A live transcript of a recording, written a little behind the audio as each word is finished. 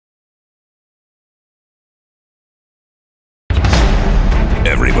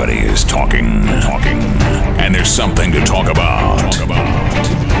talking. And there's something to talk about.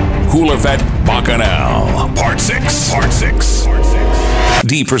 Cooler Fete BACCHANAL, Part 6.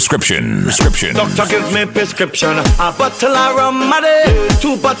 D prescription. Doctor give me prescription. A bottle of rum a day,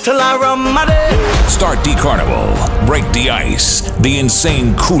 2 bottle of rum a day. Start D Carnival. Break the ice. The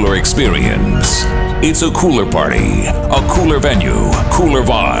insane cooler experience. It's a cooler party, a cooler venue, cooler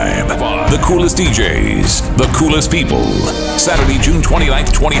vibe. The coolest DJs, the coolest people. Saturday, June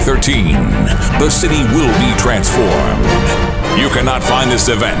 29th, 2013. The city will be transformed. You cannot find this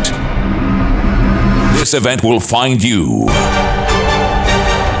event. This event will find you.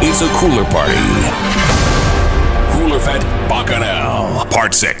 It's a cooler party. Cooler Fete BACCHANAL,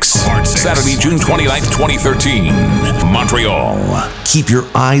 Part 6. Saturday, June 29th, 2013. Montreal. Keep your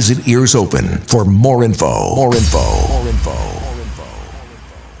eyes and ears open for more info.